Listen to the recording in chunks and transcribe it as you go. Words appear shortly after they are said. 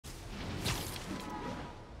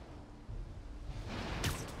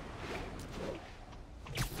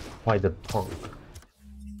Spider Punk.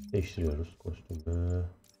 Değiştiriyoruz kostümü.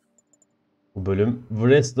 Bu bölüm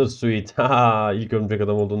Wrestler Suite. Ha, ilk örümcek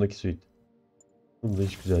adam olduğundaki suite. Bu da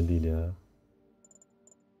hiç güzel değil ya.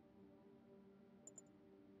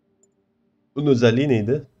 Bunun özelliği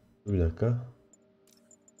neydi? Bir dakika.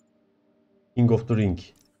 King of the Ring.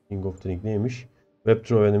 King of the Ring neymiş? Web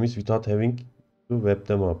through enemies without having to web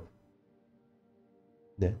them up.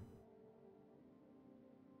 Ne?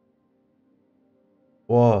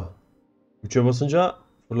 Oha. 3'e basınca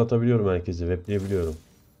fırlatabiliyorum herkesi. Webleyebiliyorum.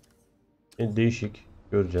 Yani değişik.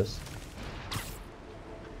 Göreceğiz.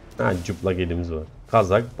 Ha, cıplak elimiz var.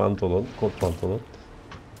 Kazak, pantolon, kot pantolon.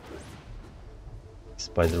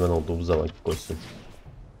 Spider-Man olduğumuz zamanki kostüm.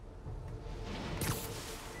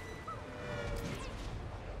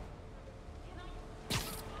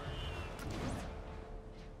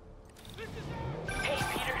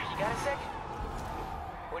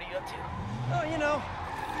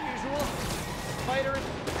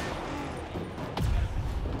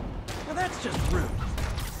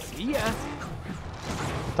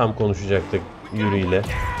 Tam konuşacaktık Yuri ile.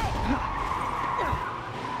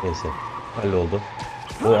 Neyse. Halloldu.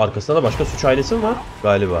 O arkasında da başka suç ailesi mi var?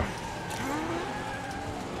 Galiba.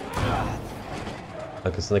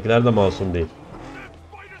 Arkasındakiler de masum değil.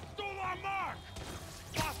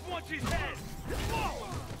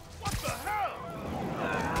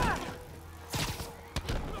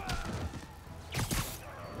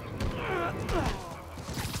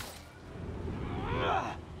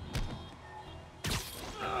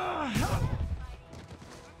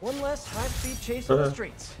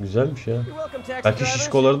 Güzelmiş ya. Belki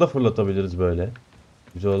şişkoları da fırlatabiliriz böyle.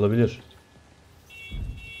 Güzel olabilir.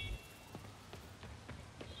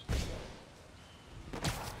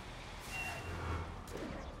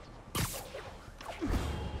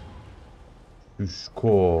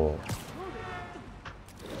 Şişko.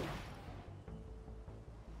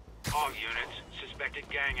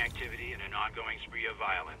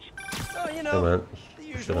 Hemen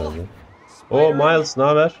şurada. Oh Miles, ne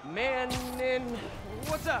haber?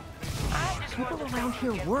 What's up? People around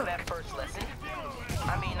here work.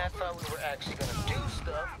 I mean, I thought we were actually gonna do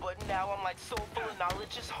stuff, but now I'm like so full of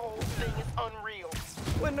knowledge, this whole thing is unreal.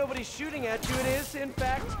 When nobody's shooting at you, it is, in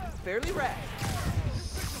fact, fairly rad.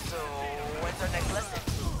 So, when's our next lesson?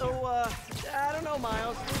 Oh, I don't know,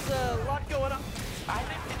 Miles. There's a lot going on. I've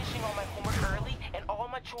been finishing all my homework early, and all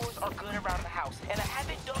my chores are good around the house, and I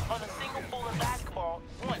haven't done on a single full of basketball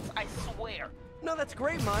once, I swear. No, that's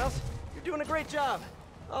great, Miles. You're doing a great job.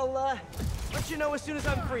 I'll, let you know as soon as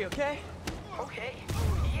I'm free, okay? Okay.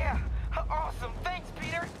 Yeah. Awesome. Thanks,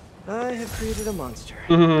 Peter. I have created a monster.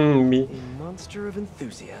 A monster of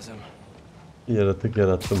enthusiasm. Yaratık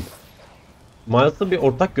yarattım. Miles'la bir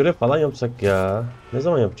ortak görev falan yapsak ya. Ne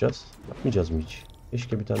zaman yapacağız? Yapmayacağız mı hiç?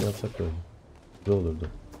 Keşke bir tane yapsak böyle. Güzel olurdu.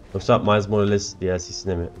 Yoksa Miles Morales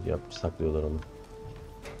DLC'sine mi saklıyorlar onu?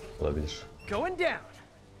 Olabilir.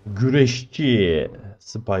 Güreşçi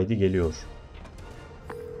Spidey geliyor.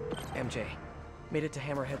 MJ, made it to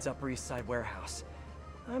Hammerhead's Upper East Side warehouse.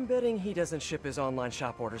 I'm betting he doesn't ship his online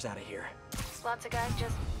shop orders out of here. Lots of guys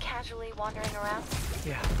just casually wandering around?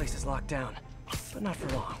 Yeah, the place is locked down, but not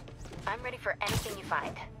for long. I'm ready for anything you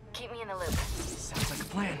find. Keep me in the loop. Sounds like a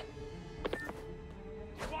plan.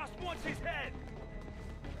 Boss wants his head!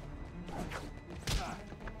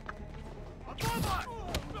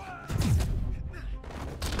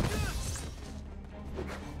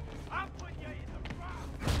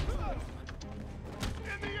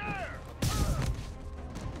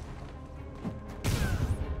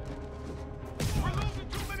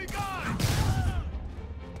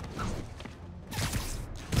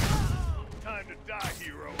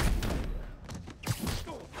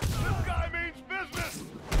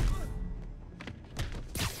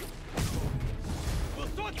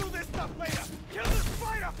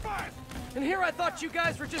 And here I thought you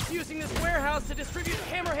guys were just using this warehouse to distribute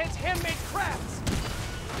Hammerhead's handmade crafts.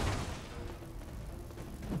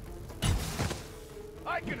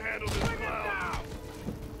 I can handle this clown.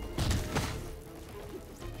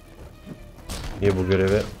 Niye bu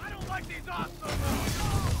görevi?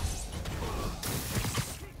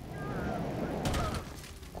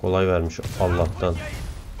 Kolay vermiş Allah'tan.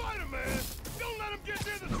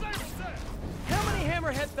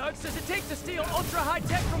 Thugs does it take to steal ultra high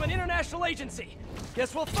tech from an international agency?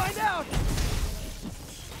 Guess we'll find out.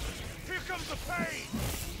 Here comes the pain.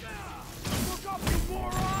 Look up, you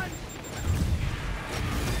moron!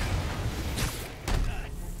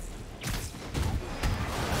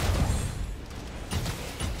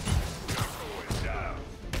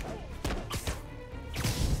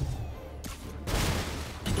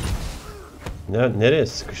 Nereye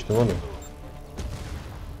sıkıştım oğlum?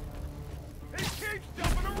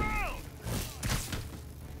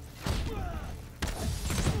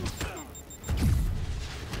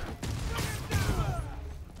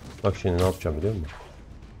 Bak şimdi ne yapacağım biliyor musun?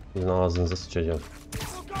 Sizin ağzınıza sıçacağım.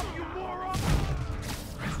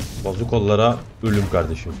 Bazukollara ölüm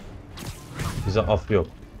kardeşim. Bize af yok.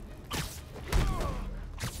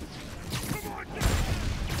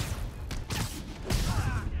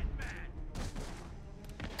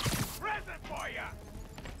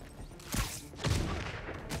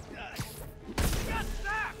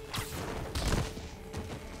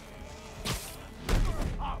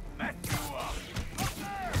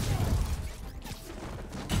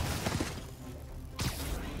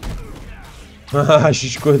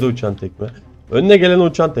 Şişko'ya da uçan tekme. Önüne gelen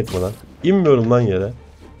uçan tekme lan. İnmiyorum lan yere.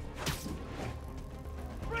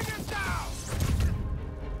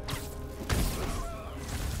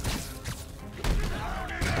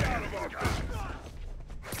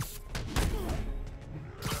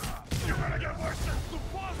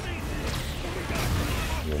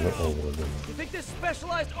 You think this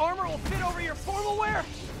specialized armor will fit over your formal wear?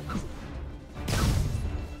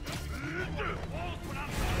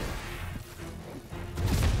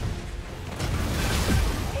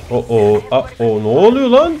 Ne oluyor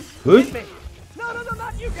lan? Höy. No,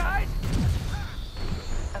 not you guys.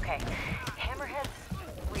 Okay, Hammerhead's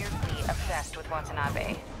weirdly obsessed with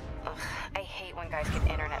Watanabe. Ugh, I hate when guys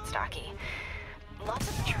get internet stocky. Lots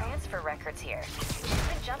of transfer records here. She's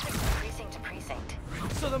been jumping from precinct to precinct.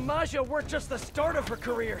 So the Maja weren't just the start of her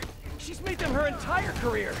career. She's made them her entire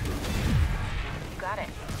career. You got it.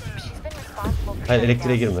 She's been responsible for Hayır, shutting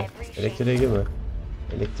elektriğe down girme. every Elektriğe girme.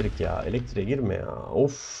 Elektrik ya. Elektriğe girme ya.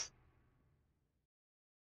 Of.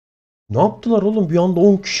 Ne yaptılar oğlum? Bir anda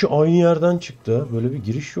 10 kişi aynı yerden çıktı. Böyle bir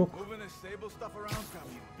giriş yok.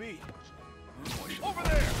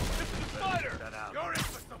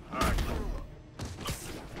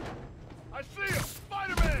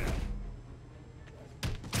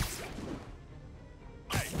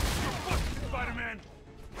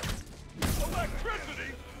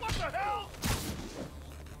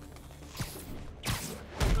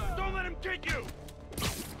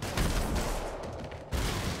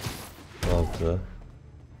 Altı,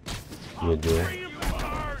 7,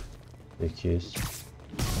 8,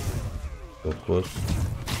 9,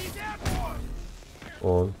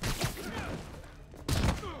 10,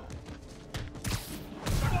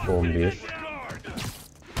 11,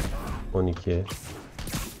 12,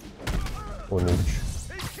 13,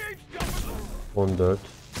 14,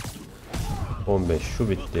 15. Şu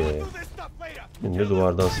bitti. Şimdi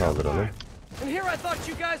duvardan saldıralım. And here I thought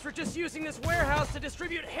you guys were just using this warehouse to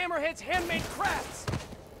distribute Hammerhead's handmade crafts.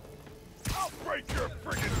 I'll break your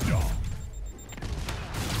friggin' jaw.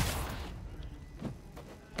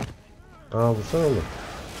 Vursana oğlum.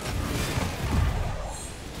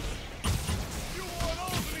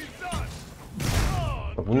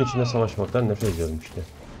 Bak bunun içinde savaşmaktan nefret ediyorum işte.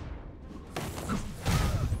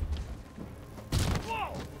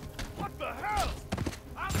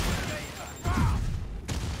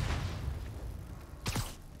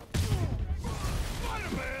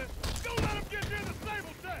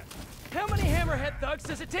 How many Hammerhead thugs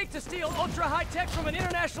does it take to steal ultra high tech from an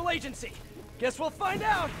international agency? Guess we'll find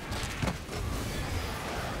out.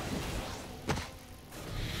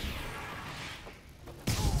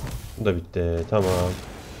 Bu da bitti. Tamam.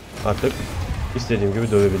 Artık istediğim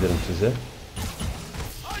gibi dövebilirim sizi.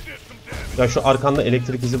 Ya şu arkanda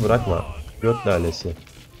elektrik izi bırakma. Göt lalesi.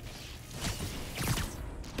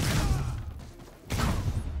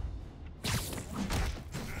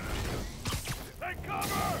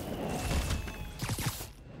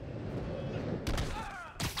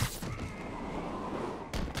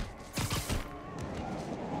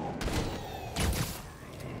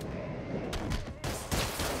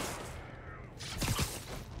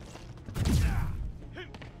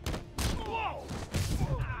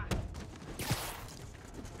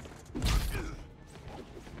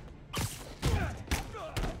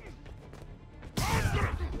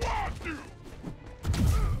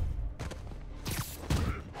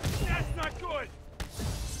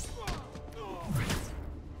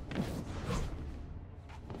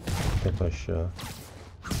 Yat aşağı.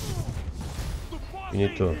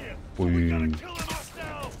 Finito. Uy. You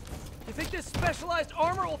think this specialized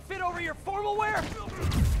armor will fit over your formal wear?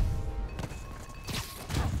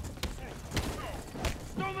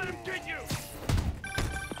 Don't let him get you.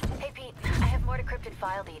 Hey Pete, I have more decrypted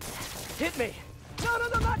file deeds. Hit me.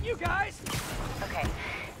 No, not you guys. Okay,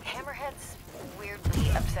 Hammerhead's weirdly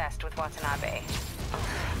obsessed with Watanabe. Ugh,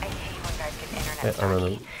 I hate when guys get internet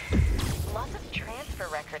Ananın. stocky. Lots of transfer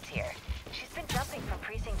records here. She's been jumping from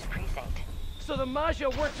precinct to precinct. So the Maja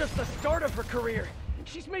weren't just the start of her career.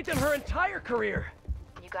 She's made them her entire career.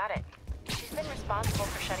 You got it. She's been responsible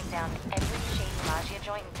for shutting down every shady Maja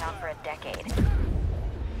joint in town for a decade.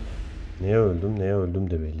 Neye öldüm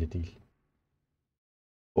de belli değil.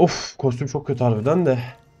 Of, kostüm çok kötü harbiden de.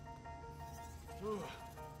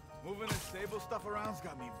 Moving and stable stuff around's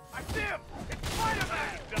got me. I see him! It's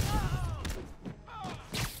Spider-Man!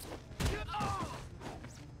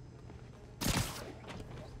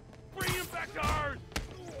 Bring him back to Earth!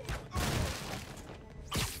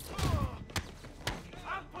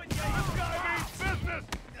 I'm putting you in business!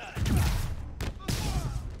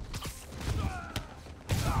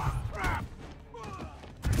 Crap!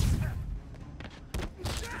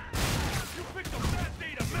 You picked a bad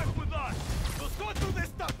day to mess with us! We'll sort through this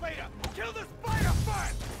stuff later! Kill the spider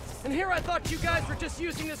first! And here I thought you guys were just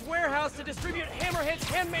using this warehouse to distribute Hammerhead's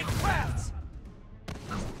handmade crafts.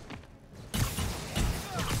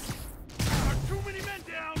 Too many men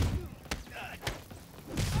down!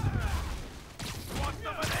 Want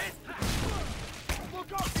some of this?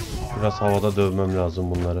 Look up, you moron! Biraz havada dövmem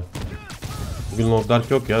lazım bunları. Bugün Long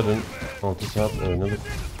Dark yok ya, dün 6 saat oynadık.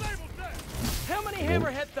 How many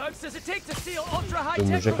Hammerhead thugs does it take to steal ultra high tech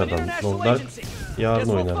Öldürecek from an adam. international Long Dark agency? yarın Guess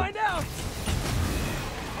we'll oynarım. find out.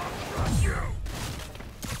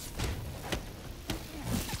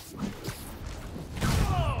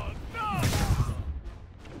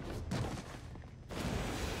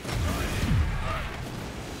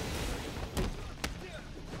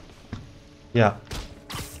 Ya.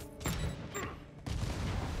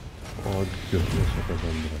 O götüne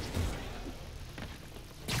sokacağım birazdan.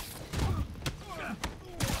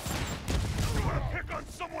 You wanna pick on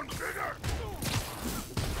someone bigger?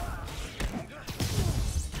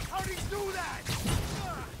 How'd he do that?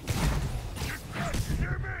 You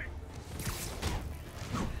hear me?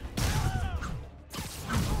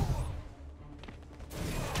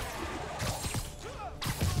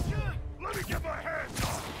 Let me get my hands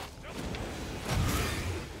on!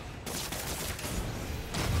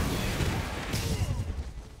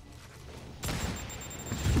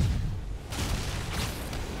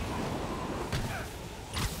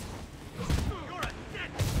 You're a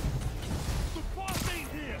dick! The boss ain't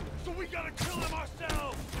here, so we gotta kill him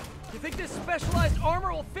ourselves! You think this specialized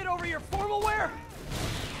armor will fit over your formal wear?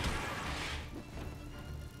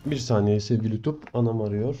 Bir saniye sevgili YouTube, anam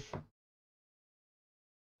arıyor.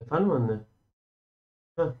 Efendim anne?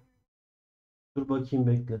 Heh. Dur bakayım,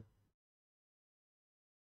 bekle.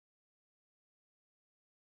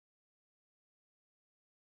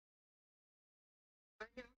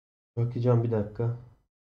 Bakacağım bir dakika.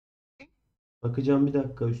 Bakacağım bir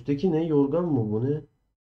dakika. Üstteki ne? Yorgan mı bu, ne?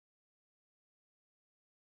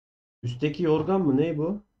 Üstteki yorgan mı? Ne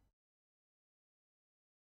bu?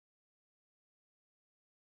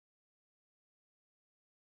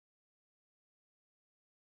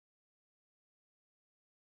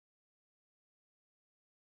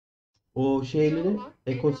 O şeyleri,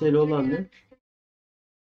 ekoseli olan ne?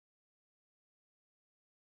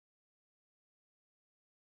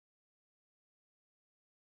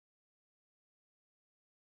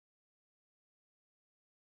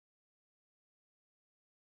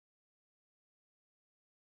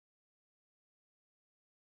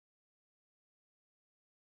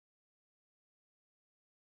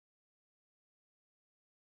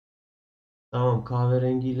 Tamam,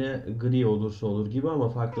 kahverengiyle gri olursa olur gibi ama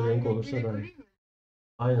farklı renk olursa daha iyi.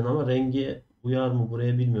 Aynen ama rengi uyar mı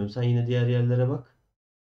buraya bilmiyorum. Sen yine diğer yerlere bak.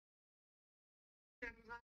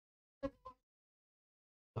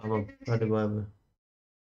 Tamam, hadi bay bay.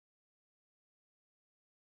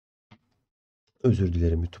 Özür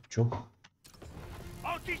dilerim YouTube'cum.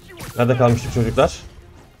 I'll teach you a Nerede kalmıştık çocuklar?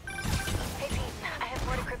 Hey Pete, I have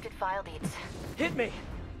more decrypted file deeds. Hit me.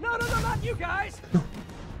 No, no, no, not you guys.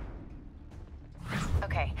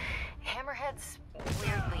 Okay, Hammerhead's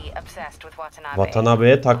weirdly obsessed with Watanabe.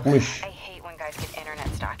 Watanabe'ye takmış. I hate when guys get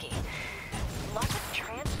internet stocky. Lots of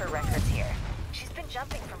transfer records here. She's been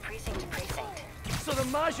jumping from precinct to precinct. So the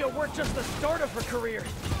Maja weren't just the start of her career.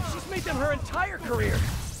 She's made them her entire career.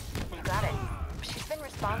 You got it. She's been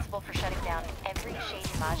responsible for shutting down every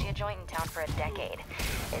shady Magia joint in town for a decade.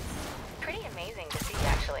 It's pretty amazing to see,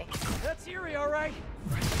 actually. That's eerie, all right.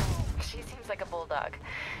 She seems like a bulldog.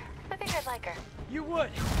 I think I'd like her. You would.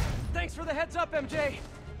 Thanks for the heads up, MJ.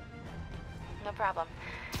 No problem.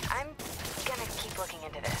 I'm gonna keep looking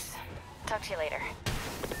into this. Talk to you later.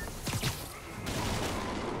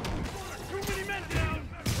 Too many men down!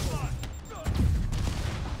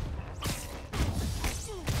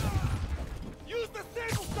 Use the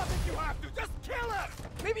stable stuff if you have to! Just kill him!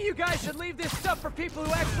 Maybe Maybe you guys should leave this stuff for people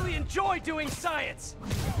who actually enjoy doing science.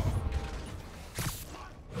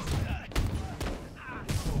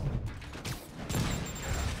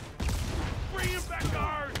 Bring him back,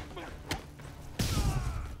 guard!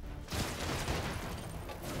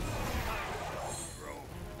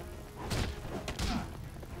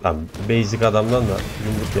 Lan basic adamdan da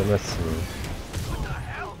yumruk yemezsin ya.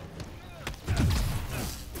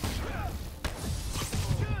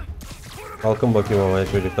 Kalkın bakayım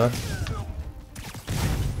havaya çocuklar.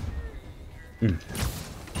 Ül.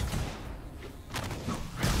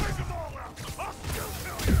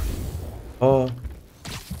 Aa.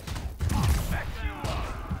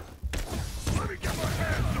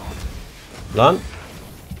 Lan.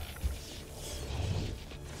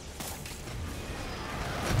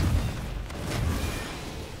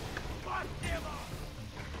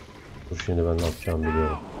 Dur şimdi ben ne yapacağımı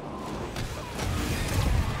biliyorum.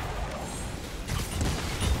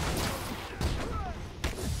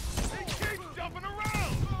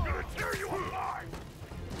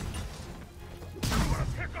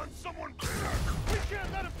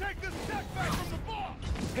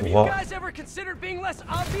 Oha.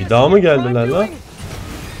 Bir daha mı geldiler lan?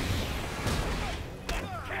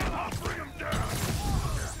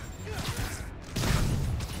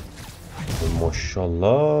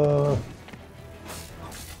 Maşallah.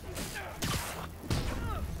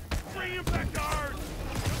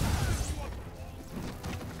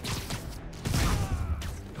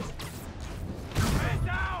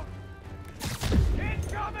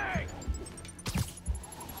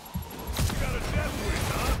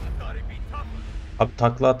 Abi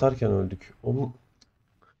takla atarken öldük. Oğlum.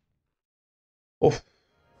 Of.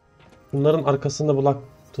 Bunların arkasında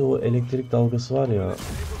bıraktığı elektrik dalgası var ya.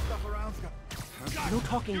 No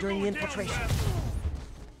talking during the infiltration.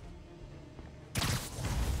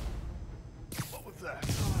 What was that?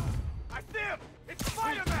 I see him! It's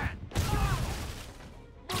Spider-Man!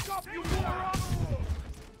 Look up, you moron!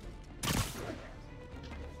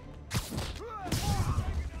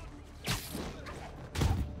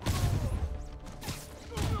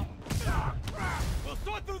 We'll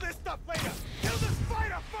sort through this stuff later! Kill the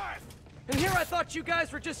spider first! And here I thought you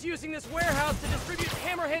guys were just using this warehouse to distribute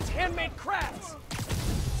Hammerhead's handmade crafts.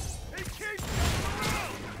 He keeps coming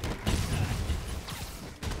around!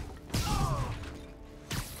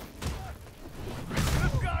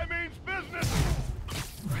 This guy means business!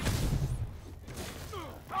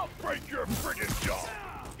 I'll break your friggin' jaw!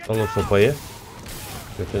 Al o sopayı.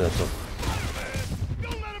 Götüne sok.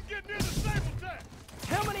 Don't let him get near the stable tech!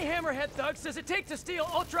 How many Hammerhead thugs does it take to steal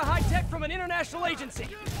ultra-high tech from an international agency?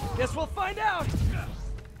 Guess we'll find out.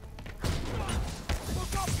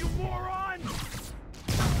 Look up, you moron!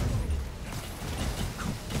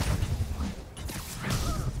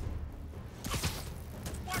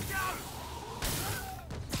 Watch out!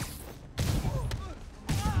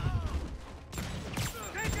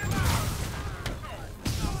 Take him out!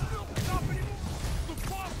 Stop it! The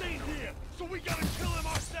boss ain't here, so we gotta kill him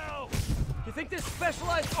ourselves! You think this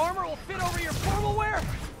specialized armor will fit over your formal wear?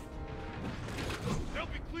 They'll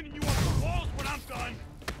be cleaning you off the walls when I'm done!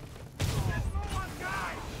 There's no one,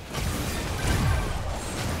 guy!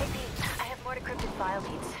 Hey Pete, I have more decrypted file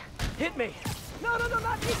beats. Hit me. No,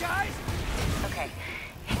 not you guys. Okay,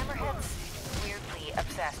 Hammerhead's weirdly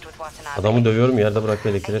obsessed with Watanabe. Adamı dövüyorum yerde bırakıp I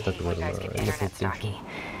elektriğe hate when takılıyorum. guys get En nefret internet ettiğim şey. stalky.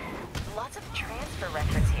 Lots of transfer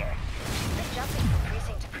records here. They're jumping from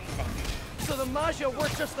precinct to precinct. So the Maja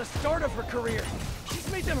weren't just the start of her career. She's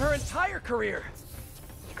made them her entire career.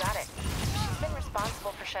 You got it. She's been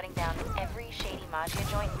responsible for shutting down every shady Magia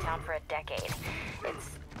joint in town for a decade. It's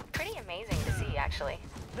pretty amazing to see, actually.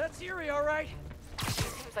 That's eerie, all right. She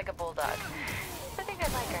seems like a bulldog. I think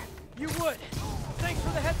I'd like her. You would. Thanks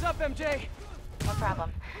for the heads up, MJ. No problem.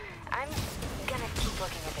 I'm gonna keep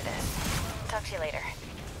looking into this. Talk to you later.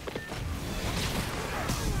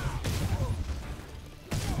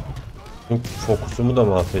 Fokusumu da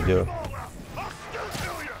mahvediyor.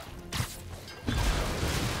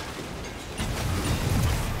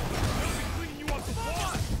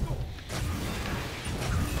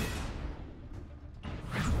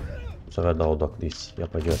 Bu sefer daha odaklıyız.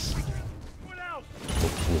 Yapacağız.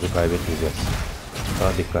 Fokusumuzu kaybetmeyeceğiz.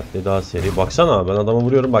 Daha dikkatli, daha seri. Baksana ben adama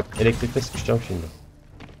vuruyorum. Bak elektrikte sıkışacağım şimdi.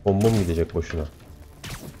 Bombam gidecek boşuna.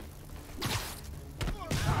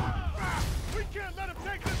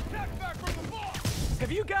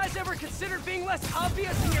 Have you guys ever considered being less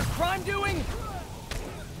obvious in your crime doing?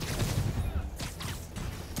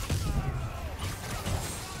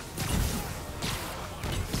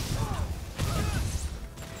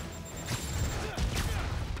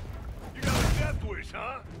 You got a death wish,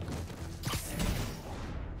 huh?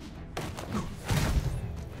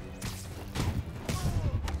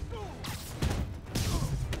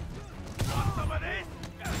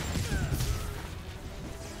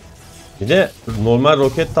 Bir de normal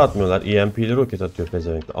roket de atmıyorlar. EMP'li roket atıyor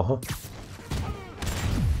pezevenkler. Aha.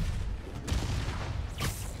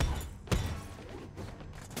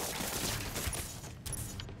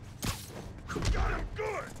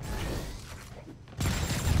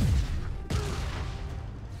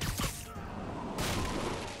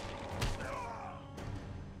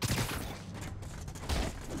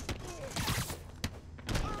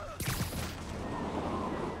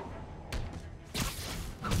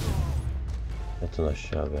 Yatın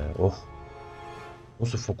aşağı be. Oh.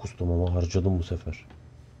 Nasıl fokustum ama harcadım bu sefer.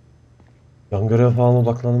 Yan görev falan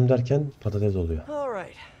odaklandım derken patates oluyor.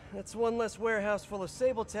 Alright, that's one less warehouse full of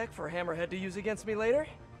Sable tech for Hammerhead to use against me later.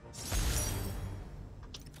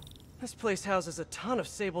 This place houses a ton of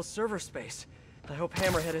Sable server space. I hope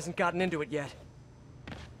Hammerhead hasn't gotten into it yet.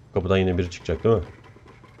 Kapıdan yine biri çıkacak değil mi?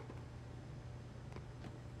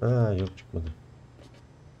 Ha yok çıkmadı.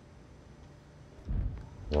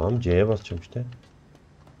 Tamam C'ye basacağım işte.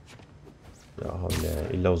 Ya havle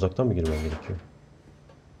illa uzaktan mı girmem gerekiyor?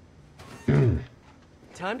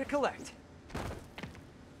 Time to collect.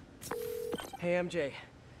 Hey MJ.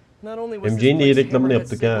 Not only was MJ'nin de iyi this place reklamını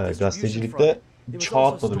Hammerhead's yaptık ha. Sable distribution Gazetecilikte front, it was çağ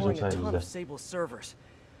also atladı bizim storing a ton sayemizde. of Sable servers.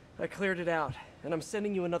 I cleared it out, and I'm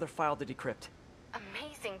sending you another file to decrypt.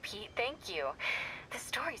 Amazing, Pete. Thank you. The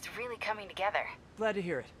story's really coming together. Glad to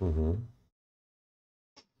hear it. Hı hı.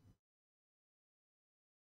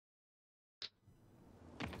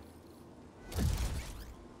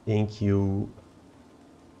 Thank you.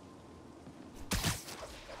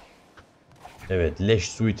 Evet,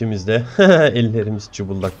 leş suitimizde. Ellerimiz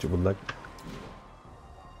çubullak çubullak.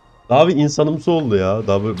 Daha bir insanımsı oldu ya.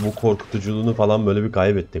 Daha bu korkutuculuğunu falan böyle bir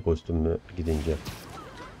kaybetti kostümü gidince.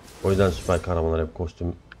 O yüzden süper kahramanlar hep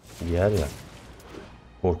kostüm giyer ya.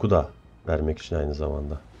 Korku da vermek için aynı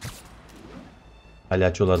zamanda.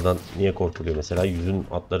 Palyaçolardan niye korkuluyor? Mesela yüzün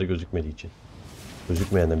hatları gözükmediği için.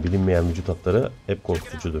 Gözükmeyenden, bilinmeyen vücut hatları hep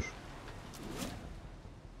korkutucudur.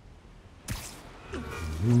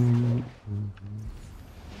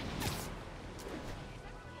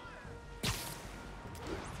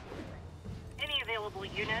 Any available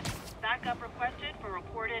units, backup requested for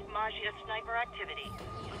reported Maggia sniper activity.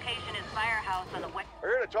 Location is firehouse on the west.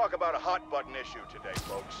 We're here to talk about a hot button issue today,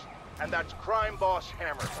 folks. And that's crime boss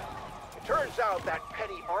Hammerhead. It turns out that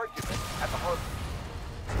petty argument at the heart.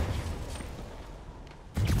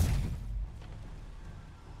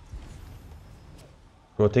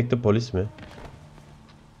 Protect the polis mi?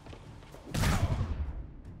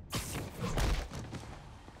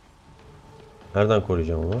 Nereden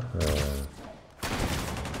koruyacağım ama? He.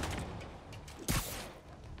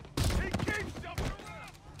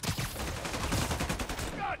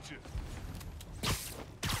 Gotcha.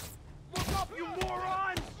 Look up, you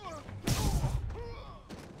moron!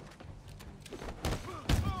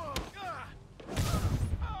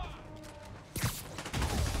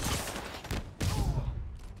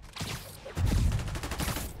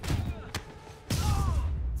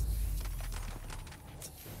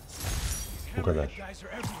 Bu kadar. Guys are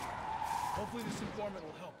everywhere. Hopefully this informant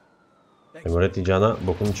will help. Emaret icana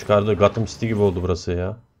bokunu çıkardı. Gotham City gibi oldu burası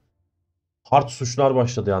ya. Hard suçlar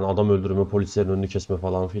başladı yani. Adam öldürme, polislerin önünü kesme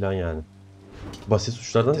falan filan yani. Basit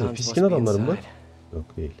suçlardan ziyade. Piskin adamlarım da.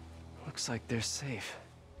 Yok değil. Looks like they're safe.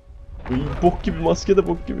 Uy, bok gibi, maske de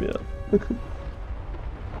bok gibi ya.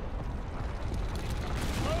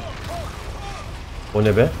 O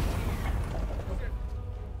ne be?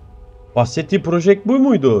 Bahsettiği proje bu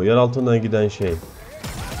muydu? Yer altına giden şey.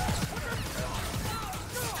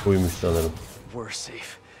 Buymuş sanırım. We're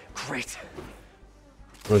safe. Great.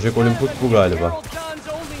 Project Olympus bu galiba. Harold John's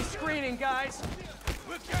only screening, guys.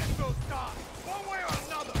 We're getting those stars, one way or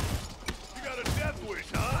another. You got a death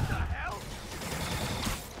wish, huh? What the hell?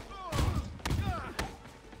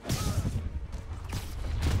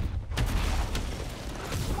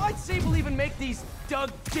 Why'd Sable even make these dug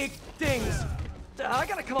dig things? I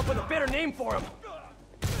gotta come up with a better name for them.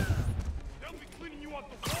 They'll be cleaning you off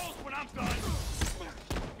the walls when I'm done.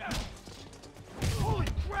 Holy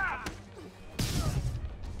crap!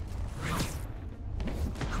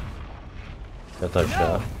 Yat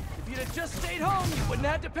aşağı. If you'd have just stayed home, you wouldn't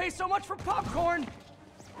have to pay so much for popcorn.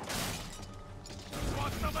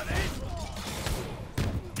 Want some of this?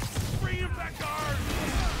 Bring him back, guard!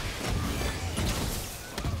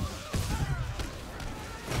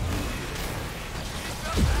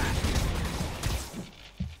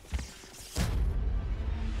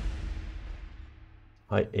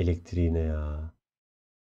 Hay elektriğine ya.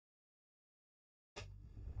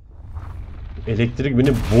 Elektrik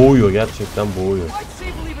beni boğuyor, gerçekten boğuyor. Why'd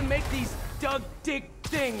Sable even make these dug dig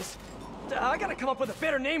things? I gotta come up with a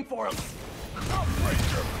better name for them. I'll break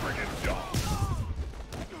your friggin' jaw!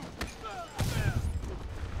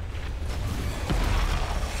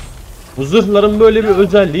 Bu zırhların böyle bir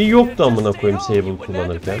özelliği yoktu amına koyayım Sable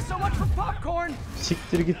kullanırken.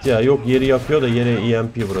 Siktir git ya. Yok yeri yakıyor da yere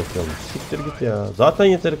EMP bırakıyormuş. Siktir git ya. Zaten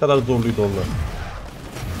yeteri kadar zorluydu onlar.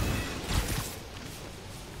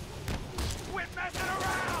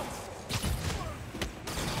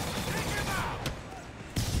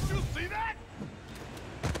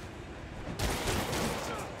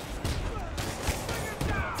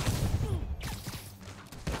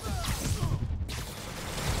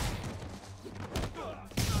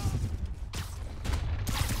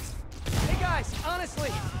 Honestly,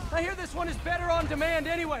 I hear this one is better on demand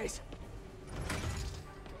anyways.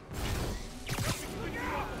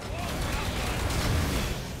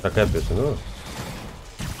 Şaka yapıyorsun değil mi?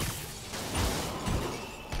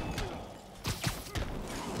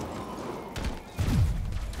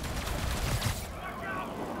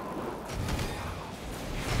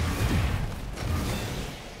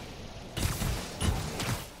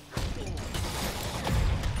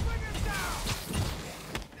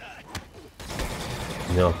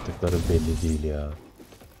 Ne yaptıkları belli değil ya.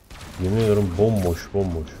 Yemin ediyorum bomboş.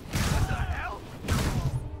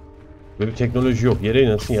 Böyle bir teknoloji yok. Yere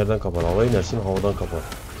inersin yerden kapar. Havaya inersin havadan kapar.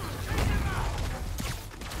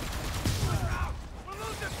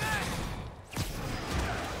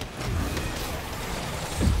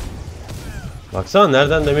 Baksana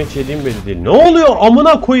nereden demek yediğim belli değil. Ne oluyor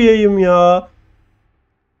amına koyayım ya.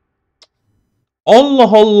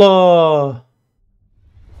 Allah Allah.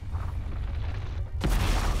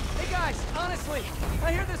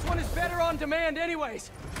 I hear this one is better on demand anyways.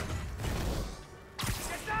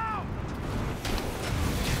 Get down!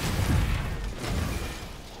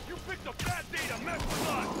 You picked a bad day to mess with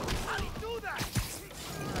us! How do you do that?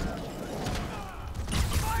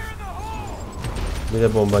 Fire in the hole! Bir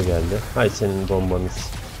de bomba geldi. Hay senin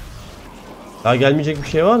bombanız. Daha gelmeyecek bir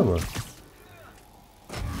şey var mı?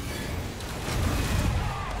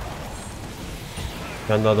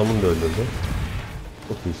 Kendi adamını da öldürdü.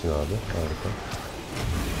 Çok iyisin abi. Harika.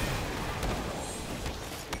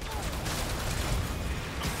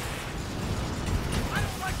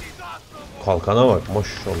 Kalkana bak.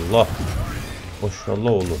 Maşallah.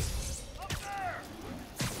 Maşallah oğlum.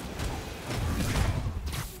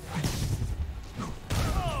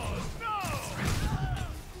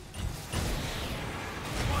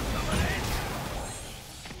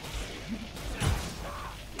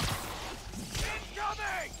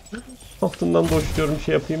 Altından boşluyorum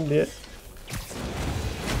şey yapayım diye.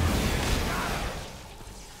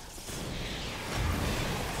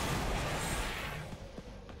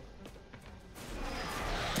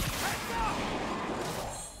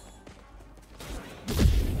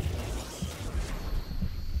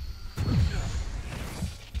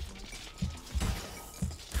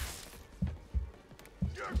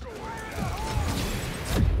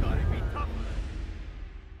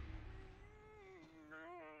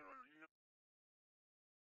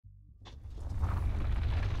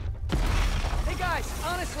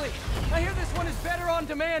 Honestly, I hear this one is better on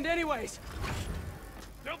demand anyways.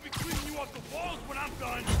 They'll be cleaning you off the walls when I'm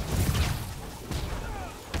done.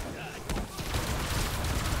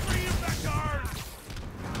 Bring him back to ours.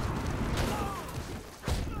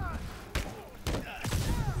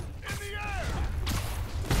 In the air.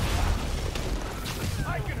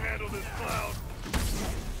 I can handle this cloud.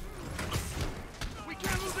 We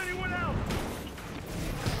can't lose anyone else.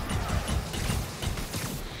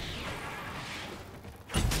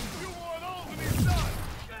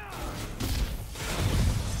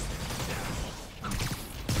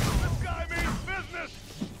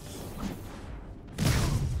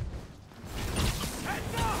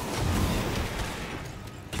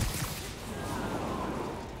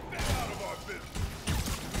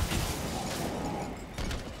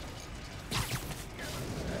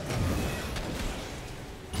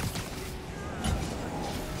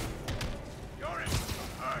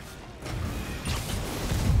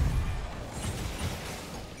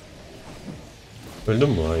 Öldün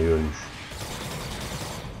mü? Hayır ölmüş.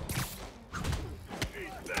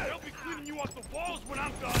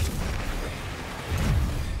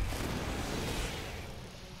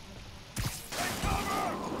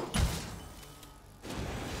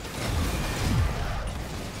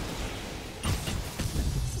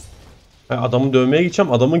 Adamı dövmeye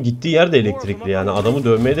gideceğim. Adamın gittiği yer de elektrikli yani. Adamı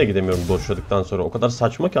dövmeye de gidemiyorum boşladıktan sonra. O kadar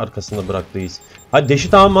saçma ki arkasında bıraktığıyız. Hadi deşi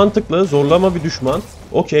tamam mantıklı. Zorlama bir düşman.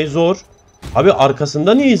 Okey zor. Abi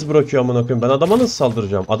arkasında niye iz bırakıyor amına koyayım? Ben adama nasıl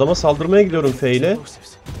saldıracağım? Adama saldırmaya gidiyorum F ile.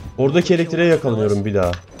 Oradaki elektriğe yakalanıyorum bir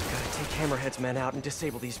daha.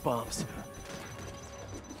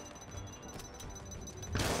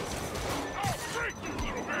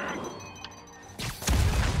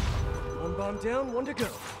 Bomb down, one to go.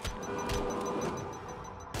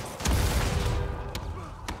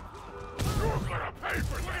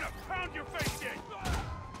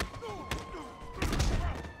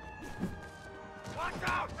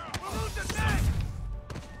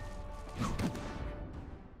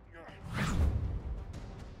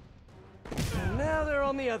 And now they're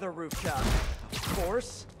on the other rooftop. Of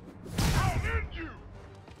course.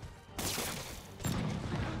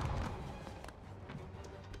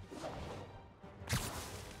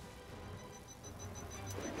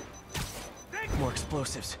 More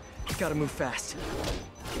explosives. Gotta move fast.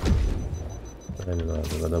 Aynen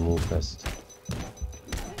abi, gotta move fast.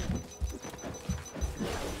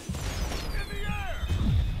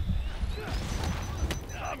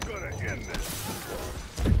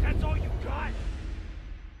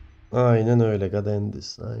 Aynen öyle, gotta end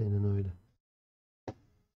this. Aynen öyle.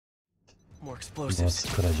 More explosives. Nasıl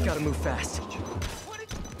kıracağım? Gotta move fast.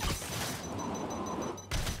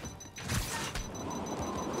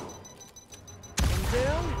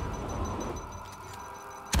 Down.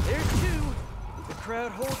 There's two. The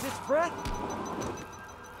crowd holds its breath.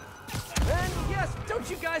 And yes, don't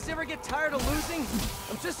you guys ever get tired of losing?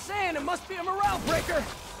 I'm just saying, it must be a morale breaker.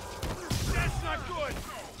 That's not good!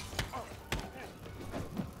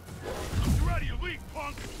 You're out of your league,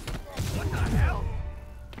 punk! What the hell?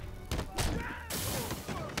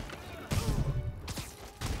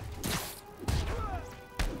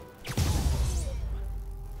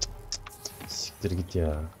 Siktir git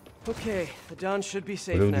ya. Okay, the Don should be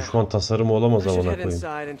safe Böyle bir now. düşman tasarımı olamaz I should amına head koyayım.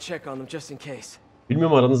 inside and check on them just in case.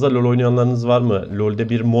 Bilmiyorum, aranızda LoL oynayanlarınız var mı? LoL'de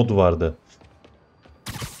bir mod vardı.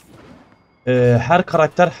 Her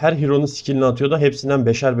karakter her hero'nun skillini atıyordu. Hepsinden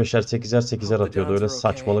 5'er 5'er 8'er 8'er atıyordu. Öyle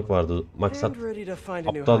saçmalık vardı. Maksat And ready to find a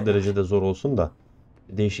new aptal hideout. derecede zor olsun da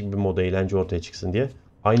değişik bir mod, eğlence ortaya çıksın diye.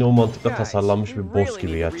 Aynı o mantıkla tasarlanmış bir boss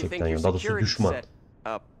gibi gerçekten ya. Daha doğrusu düşman.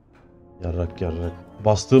 Yarrak yarrak.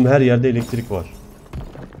 Bastığım her yerde elektrik var.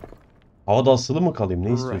 Havada asılı mı kalayım?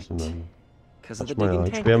 Ne istiyorsun benden? Saçma ya.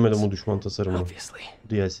 Hiç beğenmedim bu düşman tasarımını.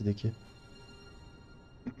 DLC'deki.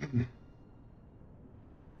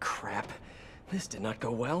 Crap. This did not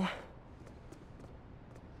go well.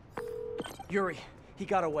 Yuri, he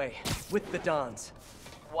got away. With the Dons.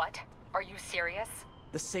 What? Are you serious?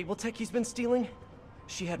 The Sable tech he's been stealing?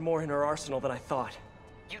 She had more in her arsenal than I thought.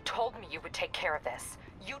 You told me you would take care of this.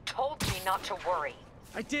 You told me not to worry.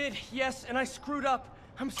 I did, yes, and I screwed up.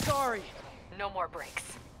 I'm sorry. No more breaks.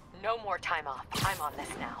 No more time off. I'm on this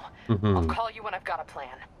now. I'll call you when I've got a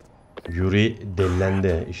plan. Yuri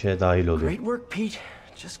delilendi. İşe dahil oluyor. Great work, Pete.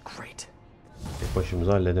 Just great. Tek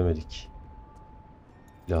başımıza halledemedik.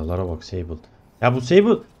 Silahlara bak, Sable. Ya bu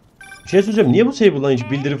Sable... Bir şey söyleyeceğim. Niye bu Sable'dan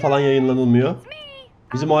hiç bildiri falan yayınlanılmıyor?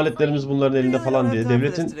 Bizim aletlerimiz bunların elinde falan diye.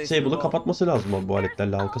 Devletin Sable'ı kapatması lazım abi, bu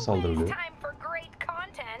aletlerle halka saldırılıyor.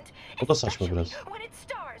 O da saçma biraz.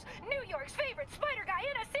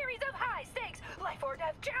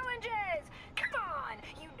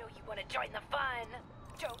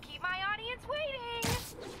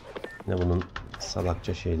 Ne bunun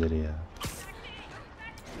salakça şeyleri ya.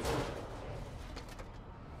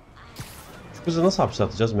 Şu kızı nasıl hapse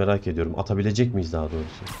atacağız merak ediyorum. Atabilecek miyiz daha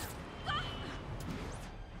doğrusu?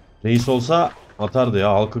 Reis olsa atardı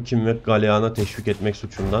ya. Halkı kim ve galeyana teşvik etmek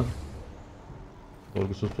suçundan.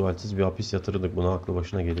 Sorgusuz sualsiz bir hapis yatırırdık. Buna aklı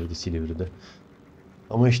başına gelirdi Silivri'de.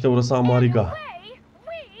 Ama işte burası Amerika.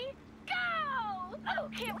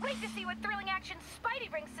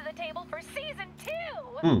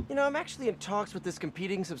 You know, I'm actually in talks with this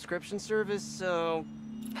competing subscription service, so...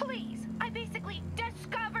 Please, I basically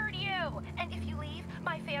discovered you! And if you leave,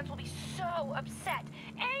 my fans will be so upset.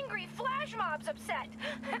 Angry flash mobs upset!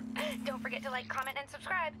 Don't forget to like, comment, and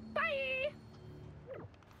subscribe. Bye!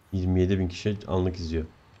 27.000 kişi anlık izliyor.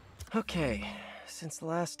 Okay, since the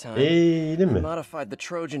last time, Değil I mi? modified the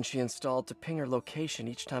Trojan she installed to ping her location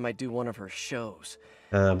each time I do one of her shows.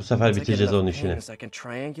 Ha, bu sefer Once I get bitireceğiz enough onun işini. pings, I can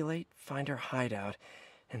triangulate, find her hideout,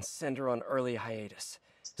 and send her on early hiatus.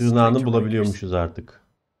 Sığınağını bulabiliyormuşuz artık.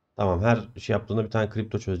 Tamam, her şey yaptığında bir tane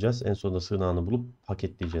kripto çözeceğiz. En sonunda sığınağını bulup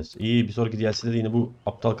paketleyeceğiz. İyi, bir sonraki DLC'de de yine bu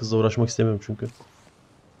aptal kızla uğraşmak istemiyorum çünkü.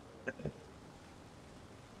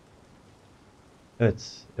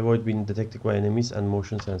 Evet. Avoid being detected by enemies and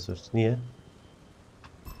motion sensors. Niye?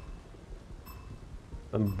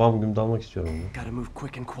 Ben bam güm dalmak istiyorum onu. Gotta move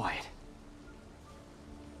quick and quiet.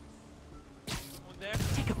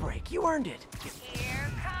 Take a break. You earned it. Here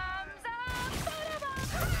comes a...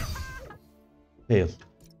 Fail.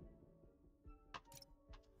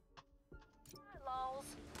 Lols.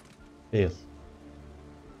 Fail.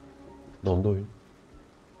 Dondu oyun.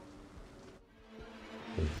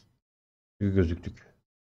 Fail. Gözüktük.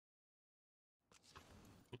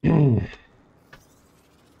 If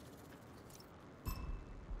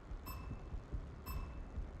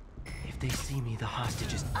they see me, the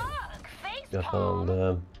hostages. Ugh, face palm.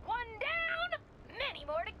 Yakalandım. One down, many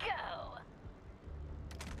more to go.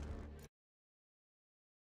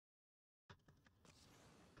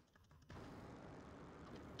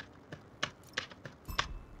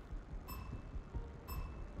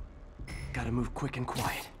 Gotta move quick and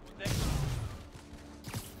quiet.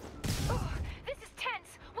 Ugh, this is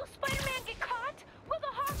tense. Will Spider-Man get caught? Will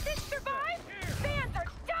the hostage survive? Fans are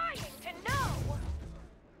dying to know.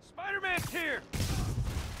 Spider-Man's here!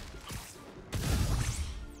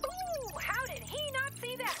 Ooh, how did he not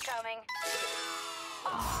see that coming?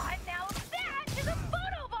 Aw, now that is a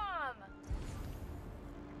photobomb!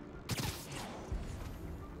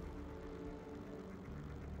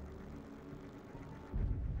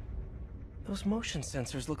 Those motion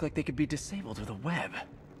sensors look like they could be disabled with a web.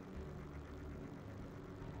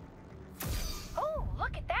 Oh,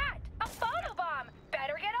 look at that! A photobomb!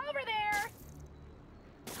 Better get over there!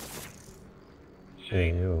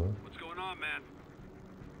 Shane, Yo. what's going on, man?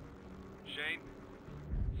 Shane?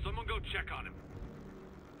 Someone go check on him.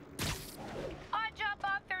 Odd Job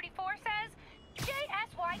Bob 34 says,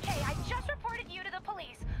 JSYK, I just reported you to the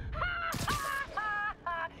police. Ha ha ha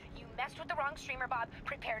ha! You messed with the wrong streamer, Bob.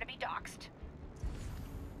 Prepare to be doxxed.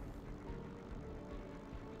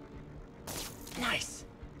 Nice.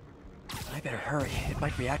 I better hurry. It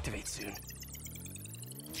might reactivate soon.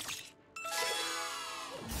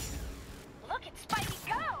 Look at Spidey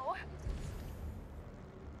go!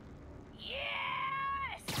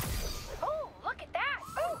 Yes! Oh, look at that!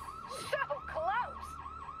 Oh, so close!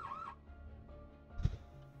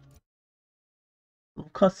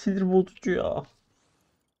 Bu kadar sinir bozucu ya.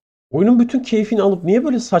 Oyunun bütün keyfini alıp niye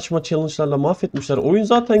böyle saçma challenge'larla mahvetmişler? Oyun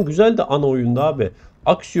zaten güzel de ana oyunda abi.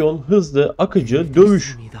 Aksiyon, hızlı, akıcı,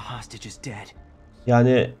 dövüş. The hostage is dead.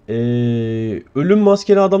 Yani ölüm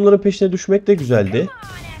maskeli adamların peşine düşmek de güzeldi. Come on,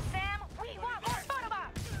 SM! We want more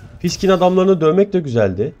photobombs! Piskin adamlarını dövmek de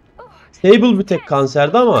güzeldi. Stable bir tek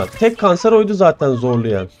kanserdi ama tek kanser oydu zaten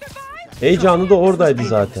zorlayan. Heyecanı da oradaydı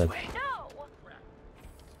zaten. No!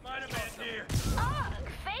 Spider-Man's here! Ugh,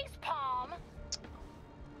 face palm!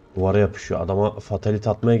 Duvara yapışıyor. Adama fatality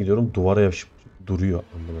atmaya gidiyorum. Duvara yapışıp duruyor.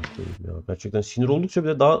 Anlamak değil ya. Gerçekten sinir oldukça bir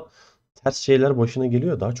de daha ters şeyler başına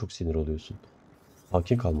geliyor. Daha çok sinir oluyorsun.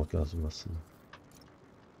 Sakin kalmak lazım aslında.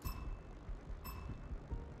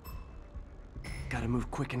 Gotta move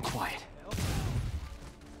quick and quiet.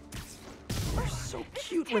 They're so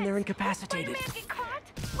cute when they're incapacitated. Spider-Man get caught?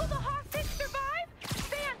 Will the hostage survive?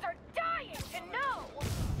 Fans are dying to know!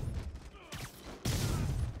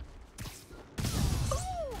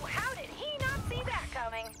 Ooh, how did he not see that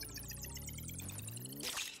coming?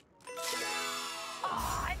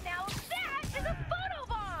 Aw, now that is a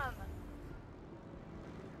photobomb!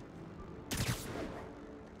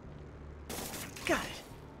 Got it.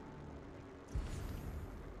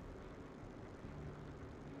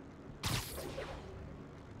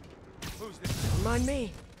 Who's this? Don't mind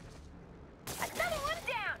me. Another one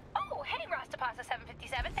down! Oh, hey, Rostapasa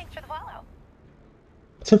 757, thanks for the follow.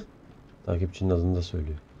 Takipçinin adını da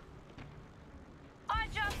söylüyor.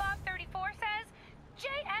 Odd Job Bob 34 says,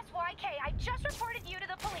 JSYK, I just reported you to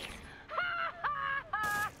the police. Ha ha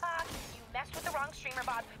ha ha! You messed with the wrong streamer,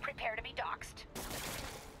 Bob. Prepare to be doxxed.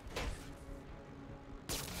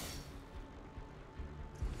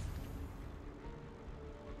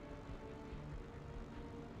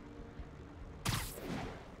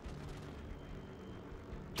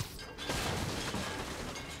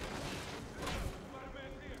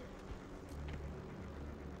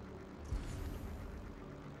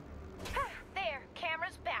 There,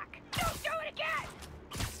 camera's back. Don't do it again!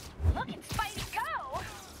 Look at Spidey go!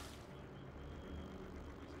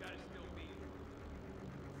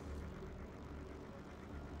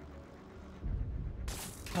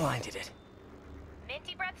 Blinded it.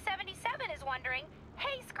 Minty Breath 77 is wondering,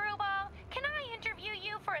 hey Screwball, can I interview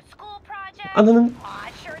you for a school project? Ananın.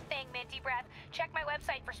 Aw, sure thing, Minty Breath. Check my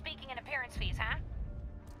website for speaking and appearance fees, huh?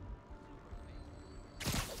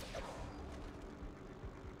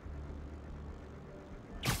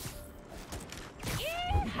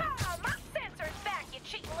 Yeehaw! My sensor's back, you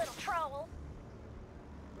cheeky little troll!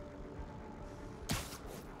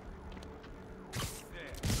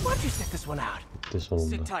 Why don't you sit this one out? De sonunda.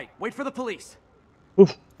 Sit tight. Wait for the police.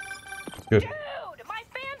 Uf. Gör. Dude, my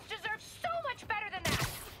fans deserve so much better than that!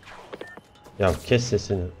 Ya kes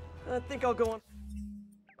sesini. I think I'll go on.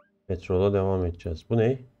 Metroda devam edeceğiz. Bu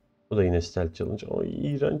ne? Bu da yine stealth challenge.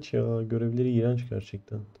 Ay iğrenç ya. Görevleri iğrenç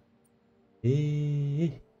gerçekten.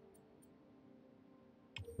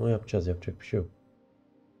 Ama yapacağız. Yapacak bir şey yok.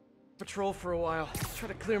 patrol for a while. Try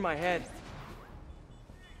to clear my head.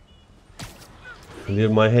 Clear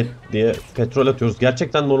my head diye petrol atıyoruz.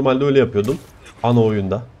 Gerçekten normalde öyle yapıyordum. Ana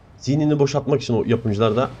oyunda. Zihnini boşaltmak için o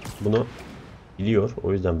yapımcılar da bunu biliyor.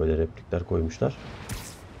 O yüzden böyle replikler koymuşlar.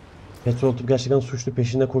 Petrol atıp gerçekten suçlu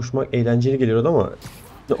peşinde koşmak eğlenceli geliyordu ama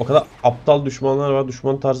o kadar aptal düşmanlar var,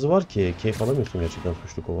 düşman tarzı var ki keyif alamıyorsun gerçekten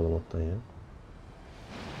suçlu kovalamaktan ya.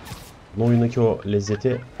 Bu oyundaki o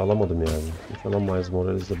lezzeti alamadım yani. İnşallah Miles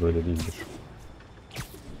Morales de böyle değildir.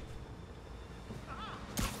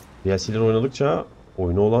 DLC'ler oynadıkça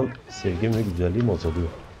oyuna olan sevgim ve güzelliğim azalıyor.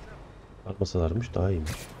 Artmasalarmış daha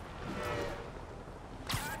iyiymiş.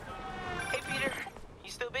 Hey Peter,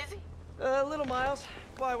 you still busy? Little Miles.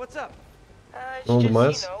 Why, what's up? It's Ne oldu just,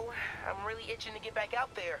 Miles? you know, I'm really itching to get back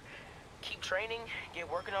out there. Keep training, get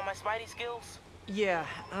working on my Spidey skills. Yeah,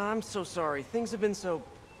 I'm so sorry. Things have been so...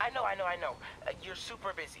 I know. You're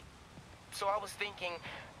super busy. So I was thinking,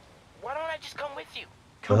 why don't I just come with you?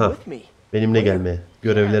 Come Aha. with me. Benimle gelme. Yeah,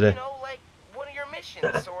 Görevlere. you know, like one of your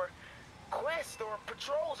missions or quests or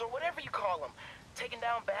patrols or whatever you call them. Taking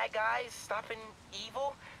down bad guys, stopping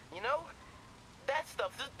evil, you know? That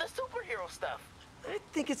stuff, the superhero stuff. I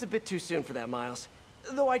think it's a bit too soon for that, Miles.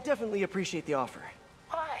 Though I definitely appreciate the offer.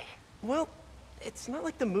 Why? Well, it's not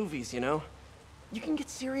like the movies, you know? You can get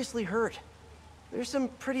seriously hurt. There's some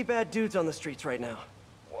pretty bad dudes on the streets right now.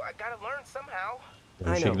 Well, I gotta learn somehow.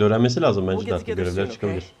 Yani bir şekilde öğrenmesi lazım We'll bence de get artık together soon, görevler okay?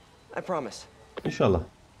 çıkabilir. I promise. İnşallah.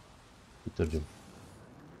 Bitireceğim.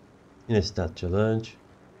 Yine stat challenge.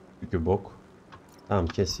 Yükü bok. Tamam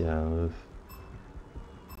kes ya. Öf.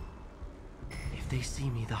 If they see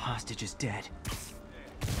me, the hostage is dead.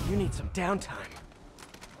 You need some downtime.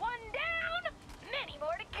 One down, many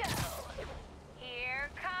more to go. Here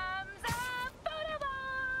comes a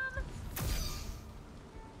photobomb.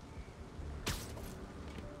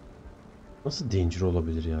 Nasıl danger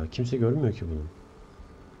olabilir ya? Kimse görmüyor ki bunu.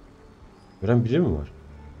 Gören biri mi var?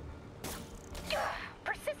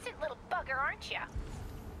 Persistent little bugger, aren't you?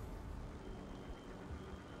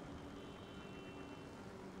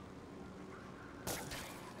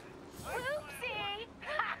 Whoopsie!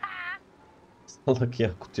 Salak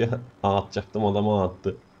ya, kutuya atacaktım, adama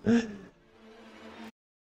attı.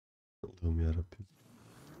 Allah'ım yarabbim.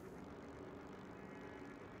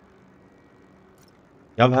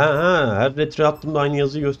 Ya her retro attığımda aynı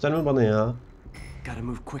yazıyı gösterme bana ya. Gotta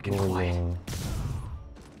move quick and Allah. quiet.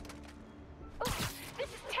 This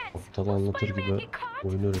is tense. Aptal anlatır gibi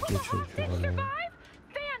oyunu öğretmeye çalışıyorlar ya.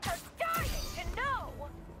 Fans are dying to know.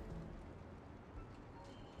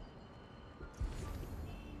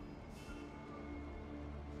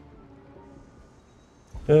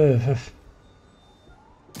 Öf.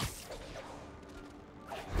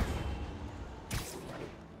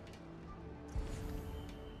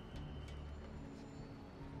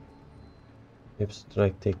 Hep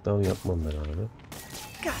strike takedown yapmam ben abi.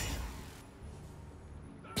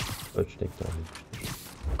 Ölç takedown yapmıştır.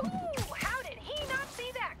 Ooh, how did he not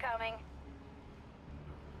see that coming?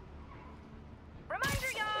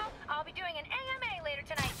 Reminder, y'all, I'll be doing an AMA later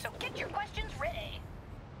tonight, so get your questions ready.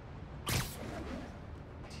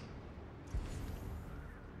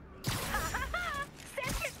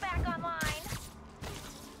 Sensors back online.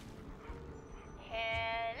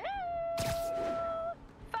 Hello?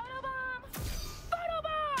 Photobomb!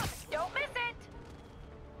 Photobomb! Don't miss it!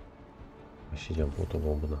 Başlayacağım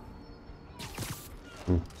fotobombuna.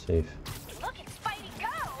 Safe. Look at Spidey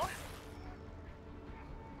go!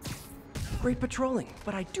 Great patrolling,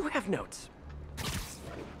 but I do have notes.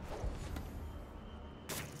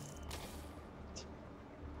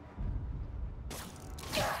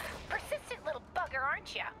 Persistent little bugger,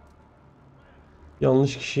 aren't you?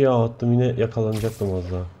 Yanlış kişiye attım, yine yakalanacaktım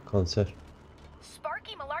az daha. Kanser.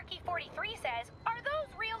 Sparky Malarkey 43 says, "Are those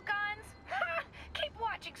real guns?" Ha! Keep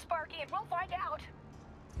watching, Sparky, and we'll find out.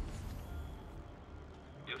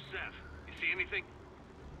 Yo, Seth, you see anything?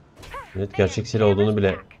 Evet, gerçek silah olduğunu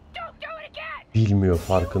bile Don't do it again! bilmiyor,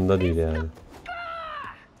 farkında değil yani.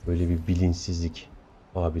 Böyle bir bilinçsizlik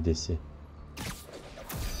abidesi.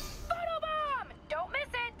 Photobomb! Don't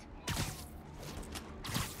miss it!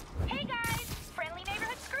 Hey guys, friendly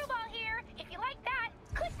neighborhood screwball here. If you like that,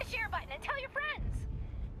 click the share button and tell your friends.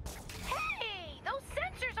 Hey, those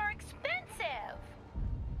sensors are expensive.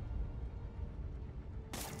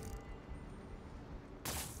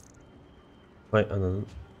 Vay ananın.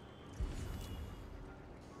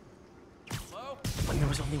 When there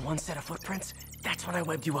was only one set of footprints, that's when I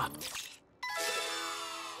webbed you up.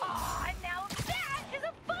 Aw, and now that is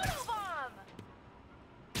a photobomb!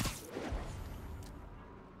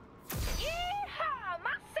 Yeehaw!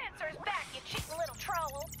 My sensor's back, you cheeky little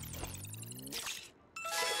troll!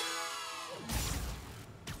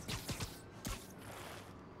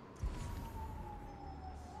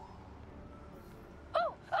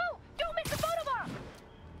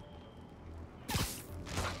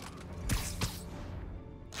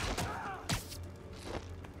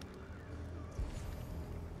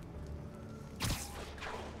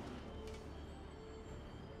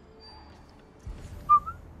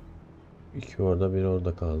 İki orada, biri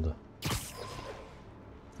orada kaldı.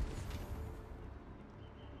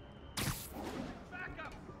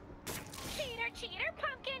 Cheater, cheater,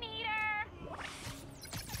 pumpkin eater!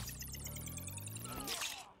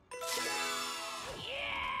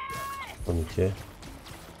 12.